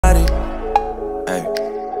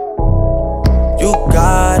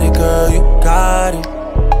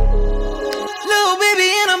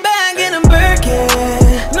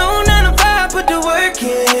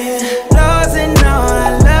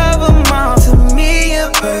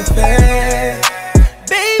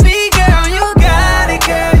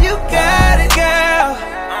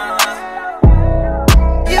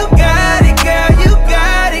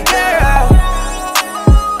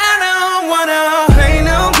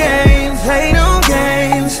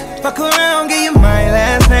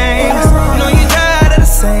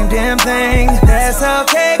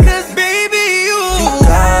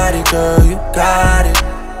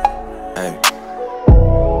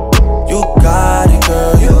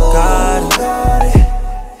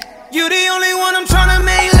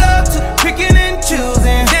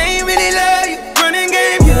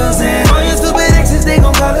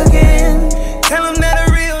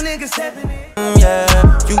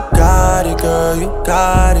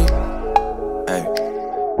got it. Ay.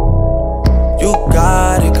 You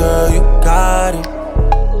got it, girl, you got it.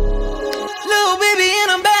 Little baby in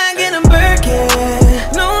a bag and I'm Birkin.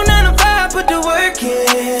 No 9 to 5, put the work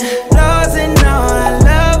in. Laws and all, I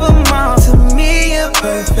love them all. To me, you're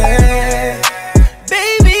perfect.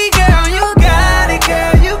 Baby girl, you got it,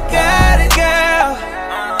 girl, you got it, girl.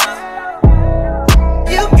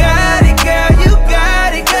 You got it, girl, you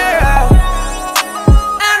got it, girl.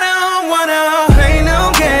 I don't wanna play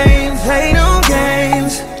no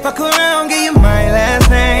games, fuck around, give you my last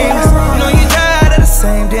name. You know you tired of the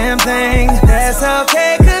same damn thing. That's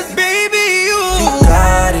okay, cause baby, you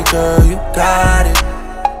got it, girl, you got it.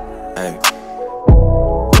 Ay.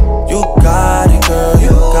 You got it, girl, you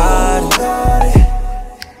got it.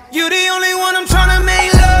 You the only one I'm tryna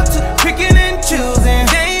make love to, picking and choosing.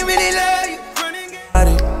 They ain't really love you, running Got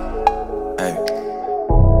it. Ay.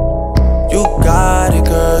 You got it,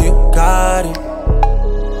 girl, you got it.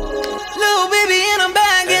 little baby in a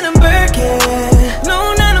bag and I'm Birkin.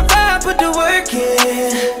 No 9 to 5, put the work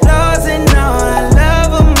in. Laws and all, I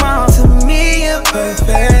love them all. To me, you're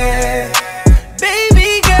perfect.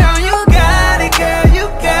 Baby girl, you got it, girl, you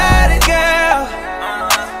got it, girl.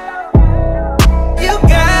 You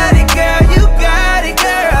got it, girl, you got it,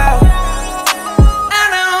 girl. I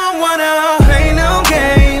don't wanna play no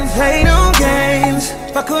games,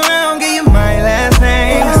 fuck around, give you my last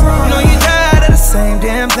name. You know you tired of the same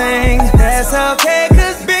damn thing. That's okay,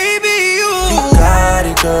 cause baby, you got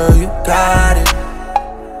it, girl, you got it.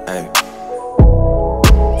 Ay.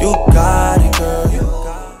 You got it, girl, you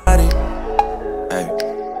got it. Ay.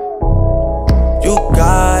 You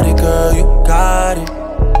got it, girl, you got it.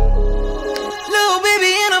 little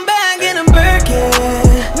baby in a bag and I'm Birkin.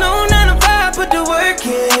 No 9 to 5, put the work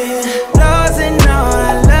in. Laws and all,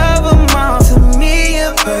 I love them all. To me,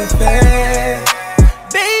 you're perfect.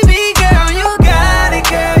 Baby girl, you got it,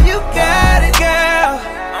 girl, you got it, girl.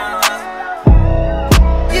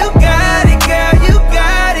 You got it, girl, you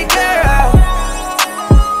got it, girl.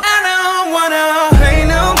 I don't wanna play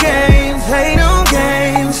no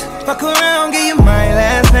games, fuck around,